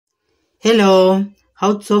Hello,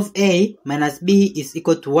 how to solve a minus b is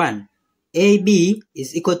equal to 1? ab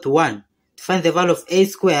is equal to 1. To find the value of a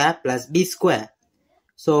square plus b square.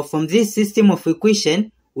 So from this system of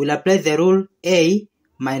equation, we'll apply the rule a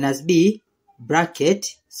minus b bracket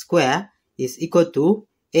square is equal to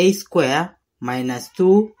a square minus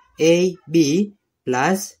 2ab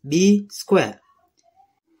plus b square.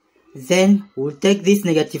 Then we'll take this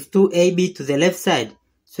negative 2ab to the left side.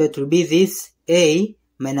 So it will be this a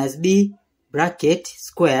minus b bracket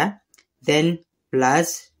square, then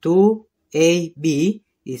plus 2ab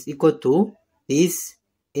is equal to this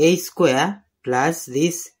a square plus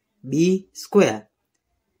this b square.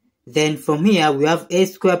 Then from here we have a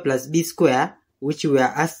square plus b square, which we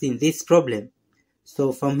are asked in this problem.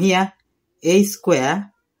 So from here a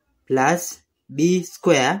square plus b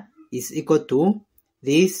square is equal to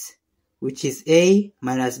this, which is a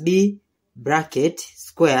minus b bracket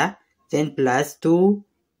square, then plus 2ab.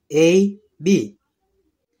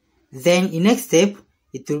 Then in next step,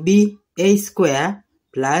 it will be a square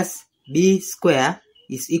plus b square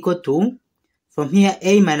is equal to, from here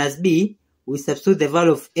a minus b, we substitute the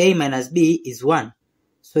value of a minus b is 1.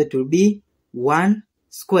 So it will be 1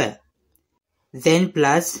 square. Then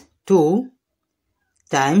plus 2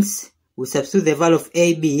 times, we substitute the value of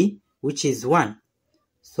ab, which is 1.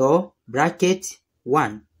 So bracket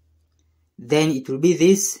 1. Then it will be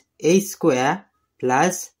this a square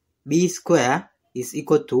plus b square is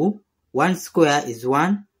equal to 1 square is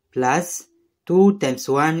 1 plus 2 times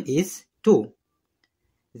 1 is 2.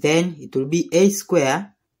 Then it will be a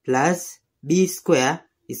square plus b square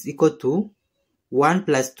is equal to 1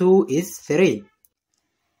 plus 2 is 3.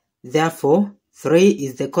 Therefore, 3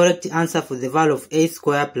 is the correct answer for the value of a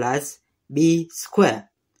square plus b square.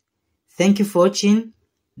 Thank you for watching.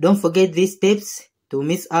 Don't forget these steps to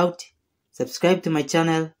miss out. Subscribe to my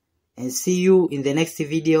channel and see you in the next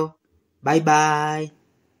video. Bye bye.